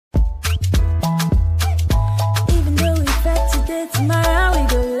Tomorrow we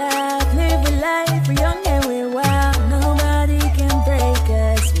go laugh, live a life, we're young and we're wild. Nobody can break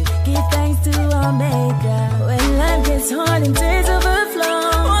us. We give thanks to our Maker. When life gets hard and tears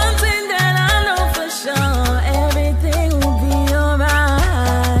overflow, one thing that I know for sure, everything will be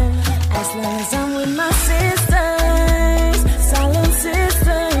alright. As long as I'm with my sisters, Salone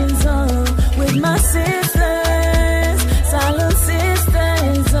sisters, oh, with my sisters, Salone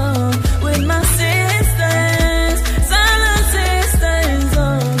sisters, oh, with my sisters, Salone sisters,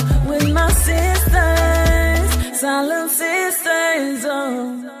 oh, with my sisters, Salone sisters, oh.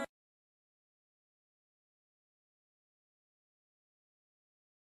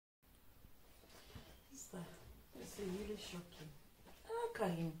 This is really shocking. How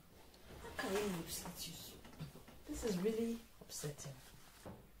can you upset you so? This is really upsetting.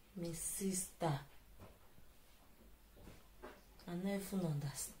 My sister, I never even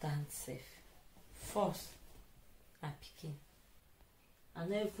understand safe. First, I picking. I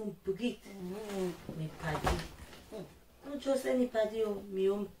never even breathe. My paddy. Not just any paddy, my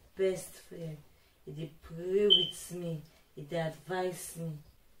own best friend. They pray with me. They advise me.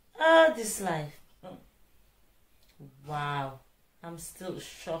 All this life. Wow, I'm still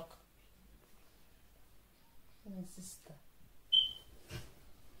shocked. My sister,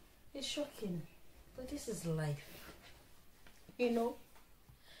 it's shocking, but this is life. You know,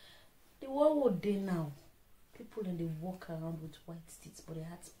 the world would day now. People and they walk around with white teeth, but their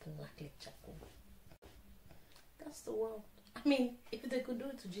hearts black like charcoal. That's the world. I mean, if they could do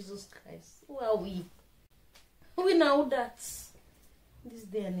it to Jesus Christ, who are we? We know that. This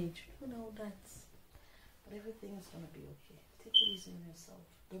day and age, we know that. But everything is gonna be okay. Take it easy on yourself.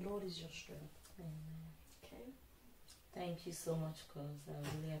 The Lord is your strength. Amen. Okay? Thank you so much, cause I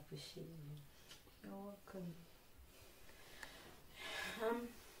really appreciate you. You're welcome.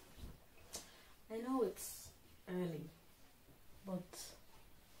 I know it's early, but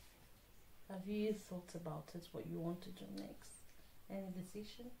have you thought about it, what you want to do next? Any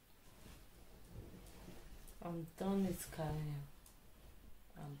decision? I'm done with career.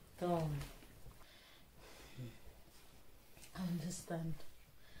 I'm done. I understand.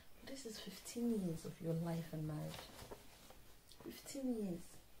 This is 15 years of your life and marriage. 15 years.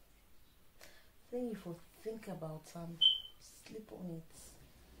 Then you will think about sleep on it.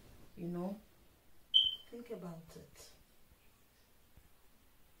 You know? Think about it.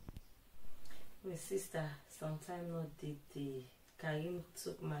 My sister, sometime not did the Karim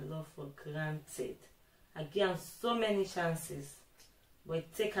took my love for granted. I gave him so many chances, but he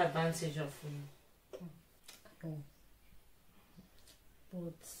take advantage of me. I know.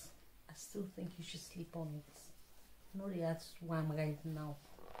 But I still think you should sleep on it. I know that's why I'm right now,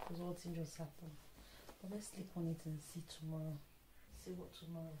 because all things just happened. But let's sleep on it and see tomorrow. See what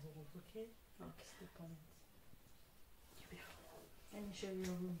tomorrow holds, okay? Okay. Sleep on it. Let me show you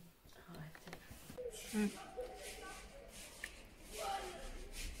your room. Alright.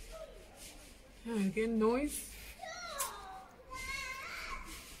 Again, noise.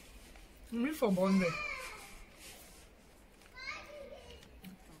 Me for Bondi.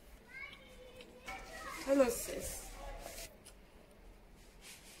 Hello, sis.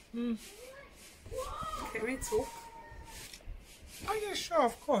 Can we talk? Oh yeah, sure,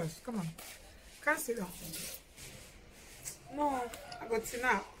 of course. Come on. Can't sit down. No, I got to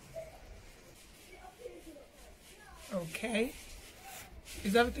now. Okay.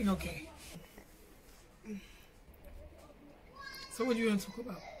 Is everything okay? So what do you want to talk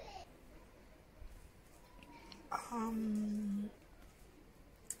about?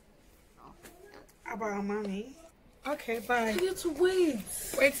 About our mommy. Okay, bye. You need to wait.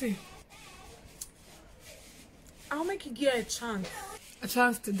 Waiting. I'll make you get a chance. A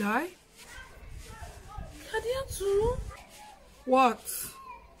chance to die? Kadia too? What?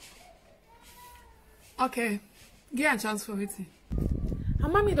 Okay. Get a chance for waiting. Our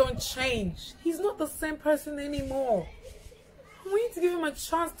mommy don't change. He's not the same person anymore. We need to give him a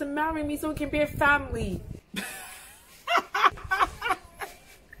chance to marry me so we can be a family.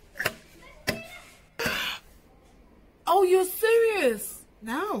 Oh, you're serious?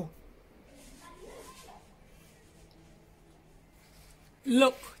 No.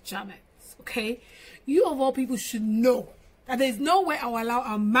 Look, Janet, okay? You of all people should know that there's no way I'll allow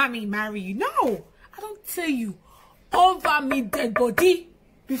our mommy marry you. No, I don't tell you. Over me dead body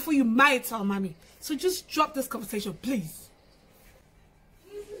before you marry to our mommy. So just drop this conversation, please.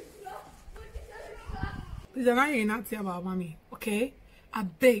 Please, I'm not hearing nothing about mommy, okay? I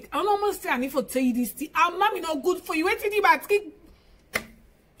beg. I don't almost say I need to tell you this thing. Our mommy not good for you. Wait till you about take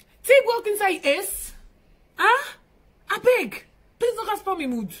walk inside is. Huh? I beg. Please don't spoil me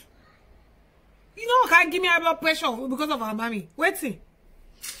mood. You know, can't give me high blood pressure because of our mommy. Waiting.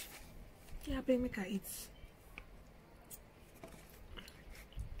 Yeah, baby, make her eat.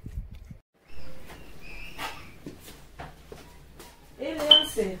 Hey,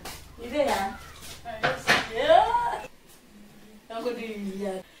 Beyonce. You there? Yeah. I'm going to do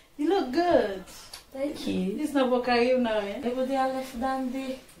you. You look good. Thank you. This is not what I now, eh? Everybody I left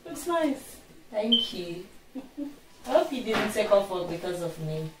dandy. Looks nice. Thank you. I hope you didn't take off work because of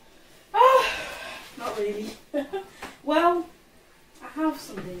me. Not really. Well, I have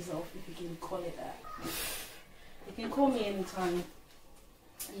some days off, if you can call it that. You can call me anytime.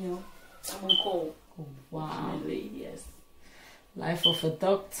 You know, I'm on call. Oh, wow. Really, yes. Life of a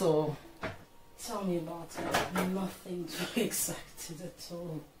doctor. Tell me about it. Nothing to be excited at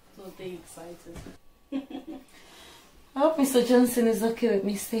all. Nothing excited. I hope Mr. Johnson is okay with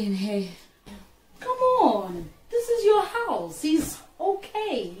me staying here. Come on. This is your house. He's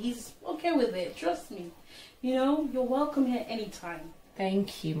okay. He's okay with it. Trust me. You know, you're welcome here anytime.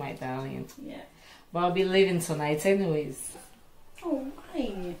 Thank you, my darling. Yeah. But I'll be leaving tonight anyways. Oh,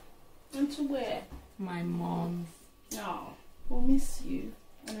 why? And to where? My mom. Oh, we'll miss you.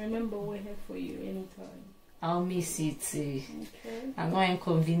 And remember, we're here for you anytime. I'll miss you too. Okay. I know I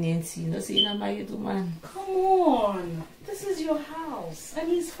inconvenience you. So you're not married woman. Come on. This is your house. And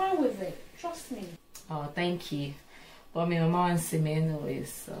he's fine with it. Trust me. Oh, thank you. But my mama wants to see me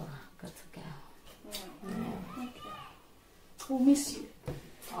anyways, so I got to go. Yeah. Okay. We'll miss you.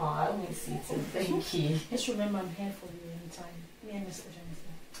 Oh, I'll miss you too. Thank you. Just remember, I'm here for you anytime. Me and Mr.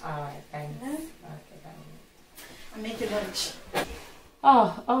 Johnson. Alright, thanks. Yeah? Okay, bye. I'm making lunch.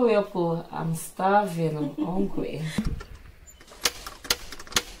 Oh, well, Paul. I'm starving. I'm hungry.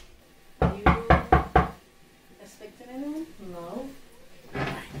 Are you expecting anyone? No.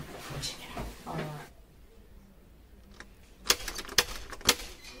 Check it out. Alright.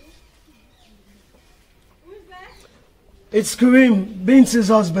 It's Kareem, Bintz's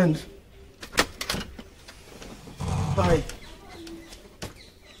husband. Hi.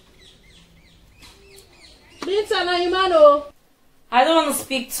 Binta na Imano. I don't want to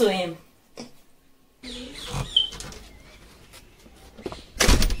speak to him.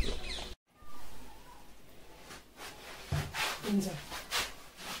 Binta.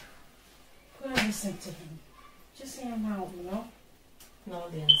 Go and listen to him. Just hear him out, you know? No,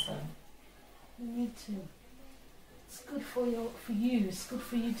 the answer. You need to. It's good for you. It's good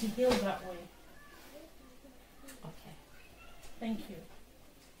for you to heal that way. Okay. Thank you.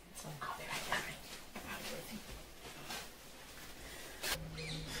 So, I'll be right back. I'll be with you.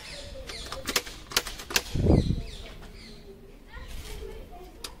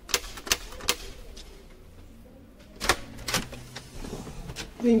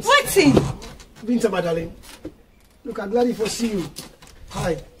 Binta. Waiting. Binta, my darling. Look, I'm glad to see you.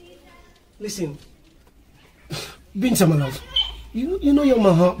 Hi. Listen. Binta, my love. You know you're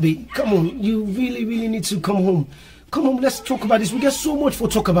my heartbeat. Come on. You really, really need to come home. Come on, let's talk about this. We got so much for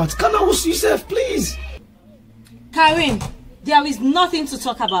talk about. Come on, yourself, please. Karim, there is nothing to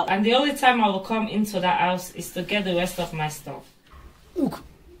talk about. and the only time I will come into that house is to get the rest of my stuff. Look,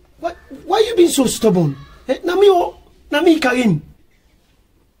 why you being so stubborn? Nami Karim.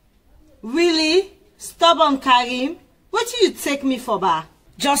 Really? Stubborn Karim? What do you take me for, ba?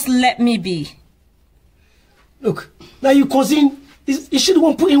 Just let me be. Look, now you cousin, you should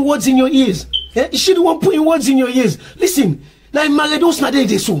want putting words in your ears. Yeah? You should want putting words in your ears. Listen, now I'm married, don't snap they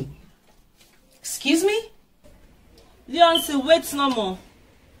so. Excuse me? Leonce, wait no more.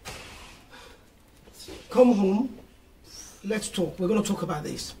 Come home, let's talk. We're going to talk about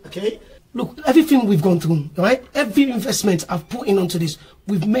this, okay? Look, everything we've gone through, all right? Every investment I've put in onto this,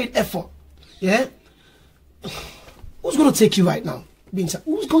 we've made effort, yeah? Who's going to take you right now, Binta?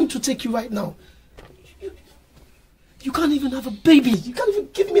 Who's going to take you right now? You can't even have a baby. You can't even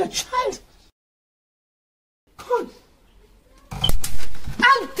give me a child. Come on.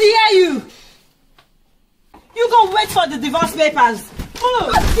 How dare you? You go wait for the divorce papers.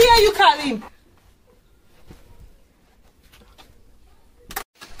 Oh, how dare you, Karim?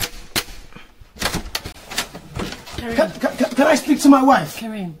 Can I speak to my wife?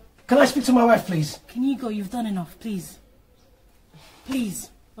 Karim, Can I speak to my wife, please? can you go? You've done enough, please. Please,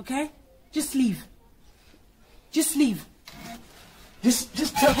 okay? Just leave. Just leave. Just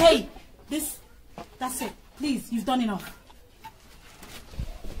tell... Hey, that's it. Please, you've done enough.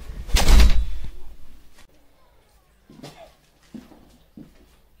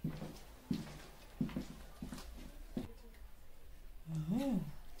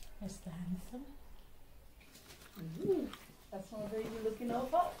 Mr. Handsome. That's my baby looking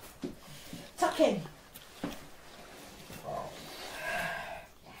over. Tuck in.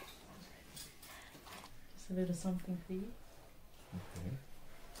 a little something for you. Okay.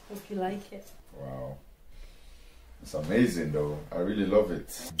 Hope you like it. Wow. It's amazing though. I really love it.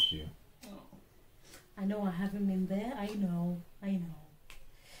 Thank you. I know I haven't been there. I know. But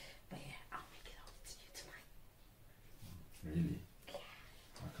yeah, I'll make it over to you tonight. Really?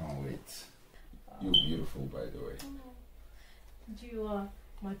 I can't wait. You're beautiful, by the way. You are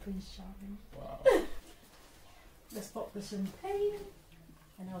my Prince Charming. Wow. Let's pop the champagne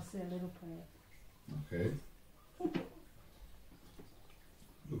and I'll say a little prayer. Okay.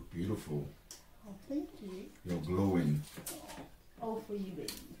 Look beautiful. Oh, thank you. You're glowing. All for you,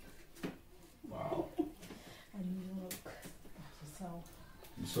 baby. Wow. And you look like yourself.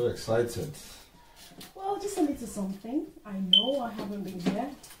 I'm so excited. Well, just a little something. I know I haven't been here.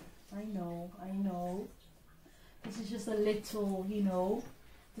 I know. This is just a little,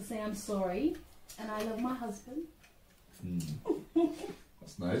 to say I'm sorry. And I love my husband.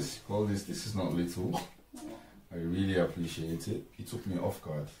 That's nice. Call this is not little. I really appreciate it. You took me off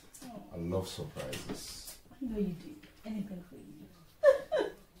guard. I love surprises. I know you do. Anything for you.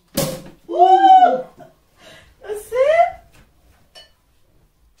 Woo! That's it?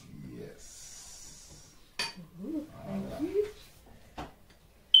 Yes. Ooh, thank you.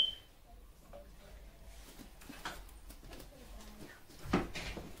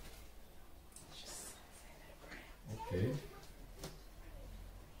 Okay.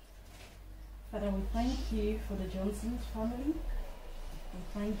 Father, we thank you for the Johnson's family. We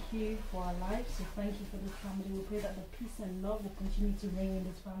thank you for our lives. We thank you for this family. We pray that the peace and love will continue to reign in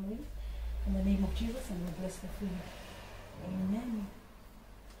this family. In the name of Jesus, and we bless the food. Amen.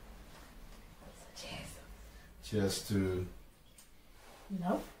 Cheers. Cheers to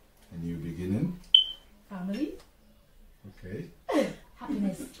Love, a new beginning. family, Okay.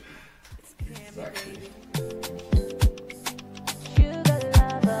 happiness. Exactly.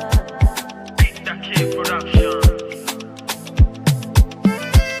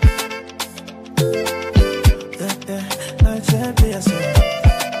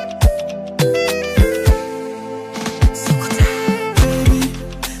 Baby,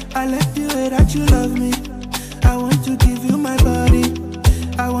 I like the way that you love me. I want to give you my body.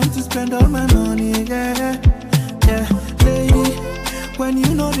 I want to spend all my money, yeah. Lady, when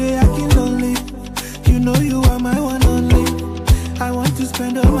you know they acting lonely, you know you are my one only. I want to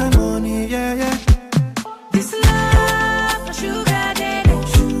spend all my money, yeah. This love, a sugar daddy,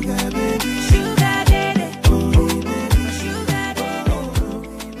 sugar baby, sugar daddy, oh baby, sugar daddy.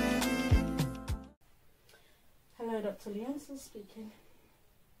 Hello, Dr. Leonson speaking.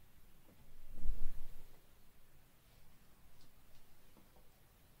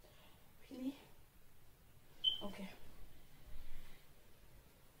 Really? Okay.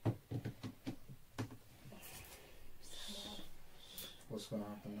 What's gonna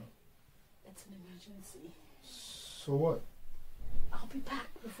happen now? It's an emergency. So what? I'll be back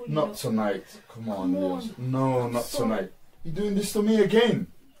before you Not know. tonight. Come on, Come on. Leos. No, not sorry. tonight. You're doing this to me again.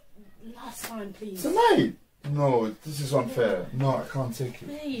 Last time, please. Tonight? No, this is unfair. No, I can't take it.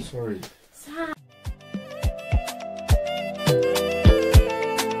 Babe. Sorry. Sam.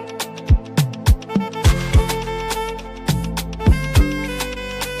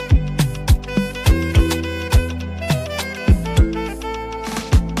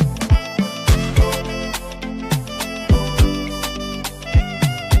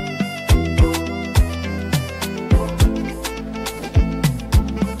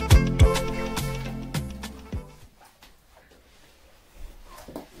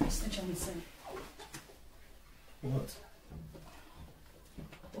 Mr. Johnson. What?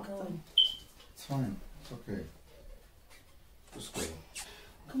 We're going. It's fine. It's okay. Just go.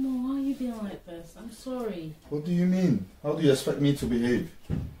 Come on, why are you being like this? I'm sorry. What do you mean? How do you expect me to behave?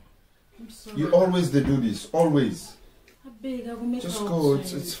 I'm sorry. You always they do this. Always. I beg, I will make Just up go. to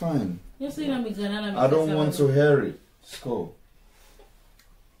you. It's fine. You're saying I'm excited. I don't want to hear it. Just go.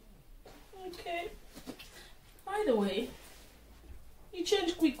 Okay. By the way, you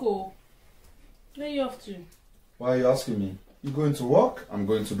changed quick, oh. Where you off to? Why are you asking me? You going to work? I'm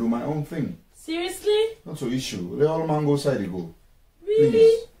going to do my own thing. Seriously? Not an issue. Let all man go side they go. Really?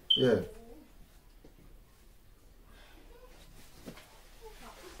 Please. Yeah.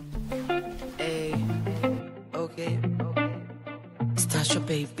 Hey, okay. Start your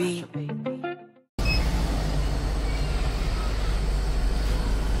baby.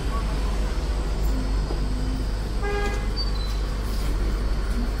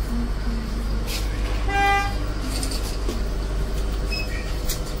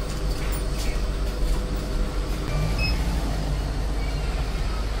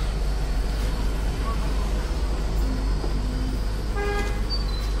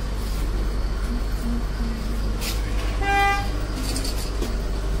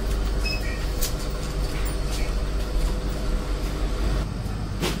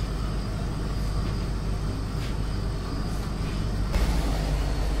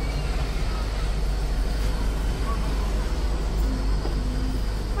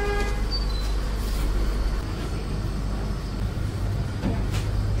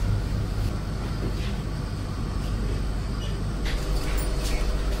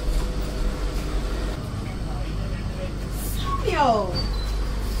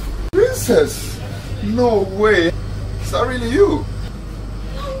 Princess! No way! Is that really you?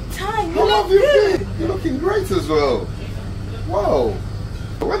 Long time. How have you been? You're looking great as well. Wow.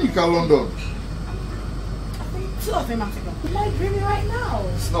 When you come London? I think 2 or 3 months ago. You like dreaming right now?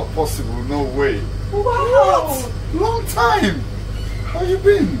 It's not possible, no way. Wow. What? Long time! How you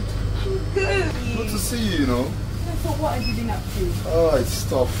been? I'm good. Good to see you, you know. So what have you been up to? Oh, it's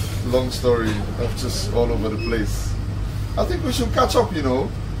tough. Long story. I'm just all over the place. I think we should catch up, you know,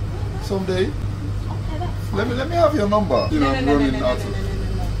 someday. Okay, that's fine. Let me have your number. You know, I'm running out of...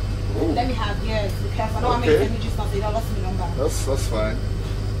 Oh. Let me have yours because I know Okay. I'm making just not say you lost my number. That's fine.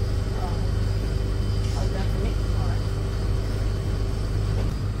 Oh, that's for me.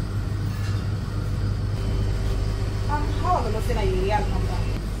 Alright. How am I gonna say that you have number?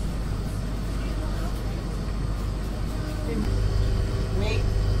 Wait.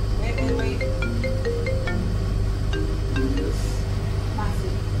 Yes,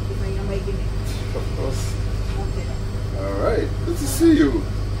 Massive. If I number give me. of course. Okay. Alright, good to see you.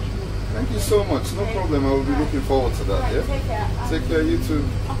 Thank you so much. No problem. I will be looking forward to that, yeah? Take care. Take care, you too.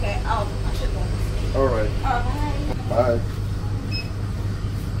 Okay, I should go. Alright. Bye. Bye.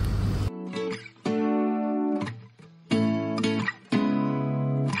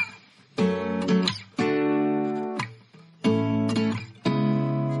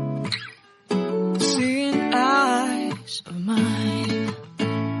 Seeing eyes of mine,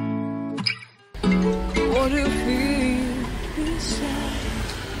 what do you feel inside?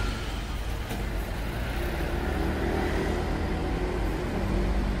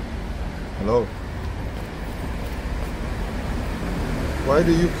 Hello. Why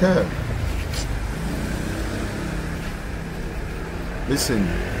do you care? Listen,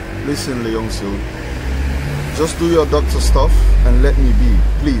 Leonsil. Just do your doctor stuff and let me be,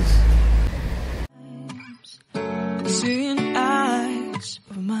 please. Seeing eyes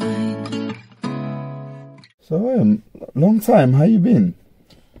of mine. So, long time. How you been?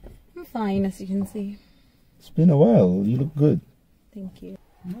 I'm fine, as you can see. It's been a while. You look good. Thank you.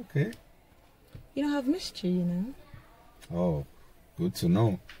 Okay. You know, I've missed you, you know. Oh, good to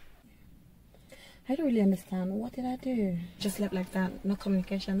know. I don't really understand. What did I do? Just left like that. No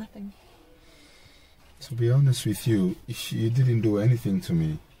communication, nothing. To be honest with you, you didn't do anything to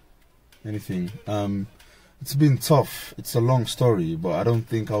me. Anything. It's been tough. It's a long story, but I don't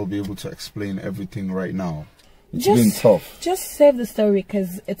think I'll be able to explain everything right now. It's been tough. Just save the story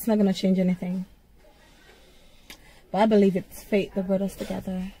because it's not going to change anything. But I believe it's fate that brought us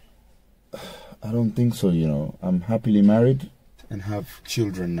together. I don't think so, you know. I'm happily married and have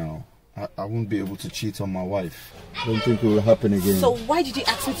children now. I won't be able to cheat on my wife. I don't think it will happen again. So why did you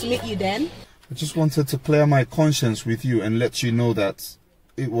ask me to meet you then? I just wanted to clear my conscience with you and let you know that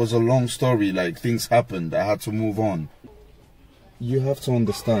it was a long story, like things happened. I had to move on. You have to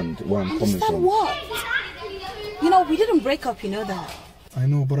understand where I'm coming Understand from. what? You know, we didn't break up, you know that. I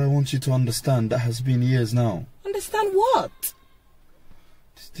know, but I want you to understand that has been years now. Understand what?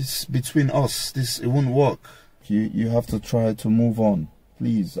 This between us, it won't work. You have to try to move on.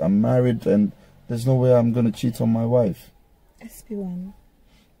 Please, I'm married and there's no way I'm going to cheat on my wife. SP1.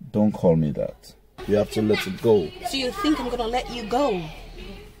 Don't call me that. You have to let it go. So you think I'm gonna let you go?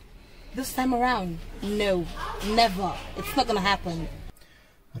 This time around? No, never. It's not gonna happen.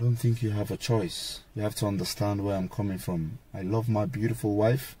 I don't think you have a choice. You have to understand where I'm coming from. I love my beautiful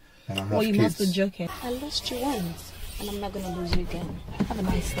wife and I have Well, you kids. must be joking. I lost you once, and I'm not gonna lose you again. Have a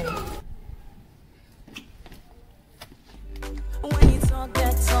nice day. When you talk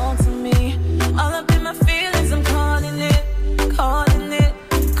that talk to me, all up in my feelings, I'm calling it.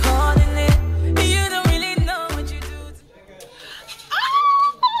 You don't really know what you do to me.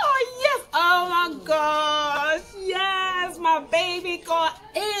 Oh, yes. Oh, my gosh. Yes, my baby got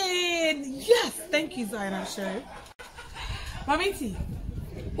in. Yes. Thank you, Zainab Sharif. Mamiti,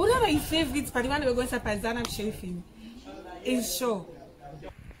 what are your favorites? But the one we're going to surprise Zainab Sharif in? Is sure.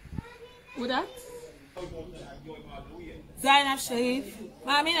 What that? Zainab Sharif.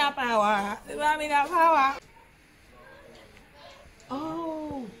 Mami na power. Mami na power.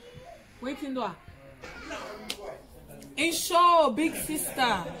 Oh. Waiting door. In show, big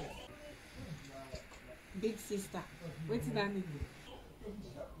sister. Big sister. Waiting that name.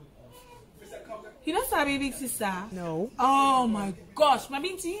 You know Sabi big sister? No. Oh my gosh, my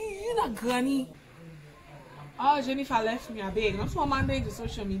binti, you not granny. Oh, Jennifer left me. I beg. Not for Monday to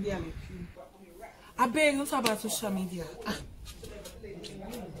social media like you. I beg. Not about social media. Ah.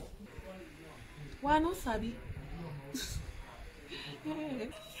 Why not Sabi?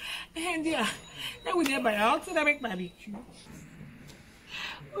 And yeah, then we never out to make barbecue.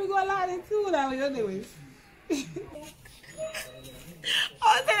 We go a lot of food that we don't do it.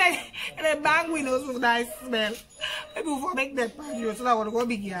 Oh, then the bang windows with nice smell. Maybe we'll make that patio so that we'll go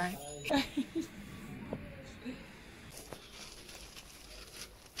big guy.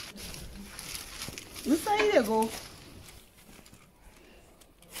 You say you go.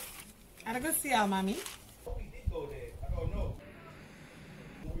 I go see our mommy.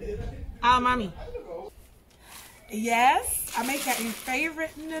 Our mommy. Yes, I make her in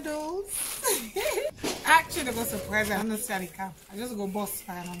favorite noodles. Actually, I go surprise her. I'm not selling camp. I just go boss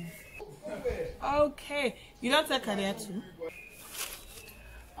fine on me. Okay, you don't take her there too.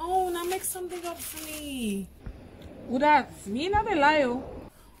 Oh, now make something up for me. Who that's me? Not a lie.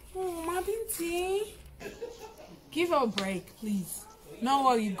 Oh, my binti. Give her a break, please. Now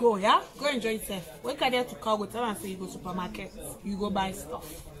where you go, yeah? Go enjoy yourself. When can there to call with her and say you go supermarket? You go buy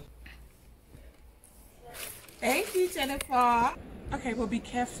stuff. Thank you, Jennifer. Okay, but be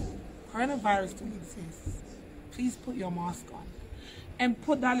careful. Coronavirus don't exist. Please put your mask on. And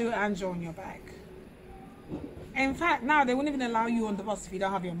put that little angel on your back. In fact, now they won't even allow you on the bus if you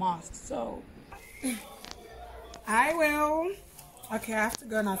don't have your mask. So, I will. Okay, I have to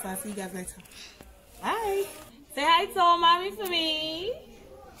go now, so I'll see you guys later. Bye. Say hi to our mommy for me.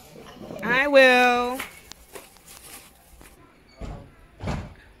 I will.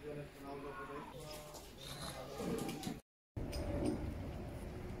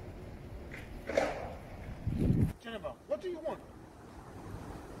 Jennifer, what do you want?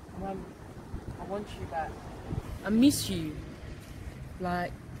 I want you back. I miss you.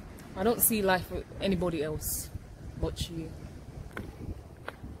 Like, I don't see life with anybody else but you.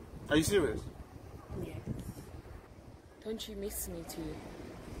 Are you serious? Yes. Don't you miss me too?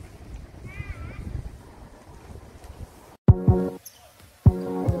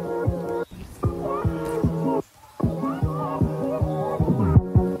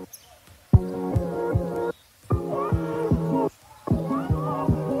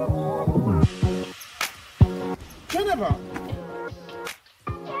 Jennifer!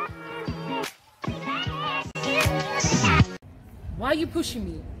 Why are you pushing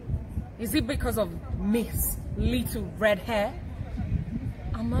me? Is it because of Miss Little Red Hair?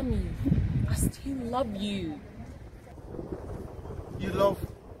 Mommy, I still love you. You love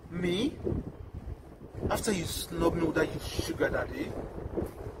me? After you snub me with that you sugar daddy?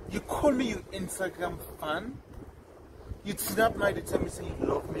 You call me your Instagram fan? You snap my to tell me say you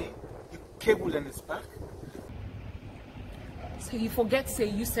love me? You cable in his back? So you forget to say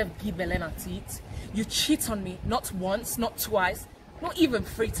you self give Elena teeth. You cheat on me not once, not twice, not even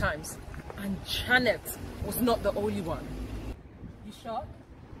 3 times. And Janet was not the only one. You sure?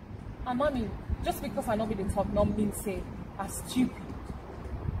 And mommy, just because I know be the talk, not mean say I'm stupid.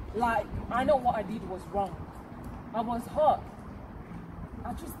 Like, I know what I did was wrong. I was hurt.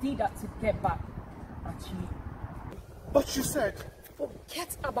 I just did that to get back at you. But you said...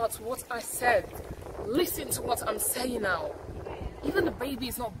 Forget about what I said. Listen to what I'm saying now. Even the baby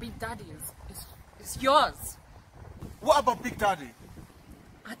is not Big Daddy's. It's yours. What about Big Daddy?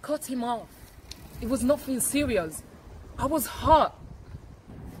 I cut him off. It was nothing serious. I was hurt.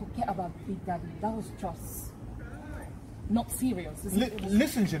 Forget about Big Daddy. That was just not serious.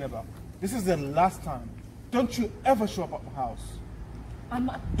 Listen, Geneva. This is the last time. Don't you ever show up at my house.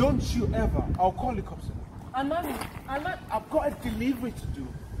 Don't you ever. I'll call the cops. Mommy, I've got a delivery to do.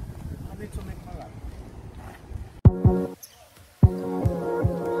 I need to make my life.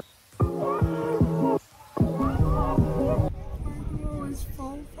 Always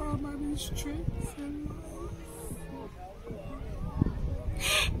fall for mommy's tricks in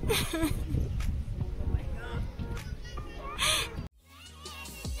life.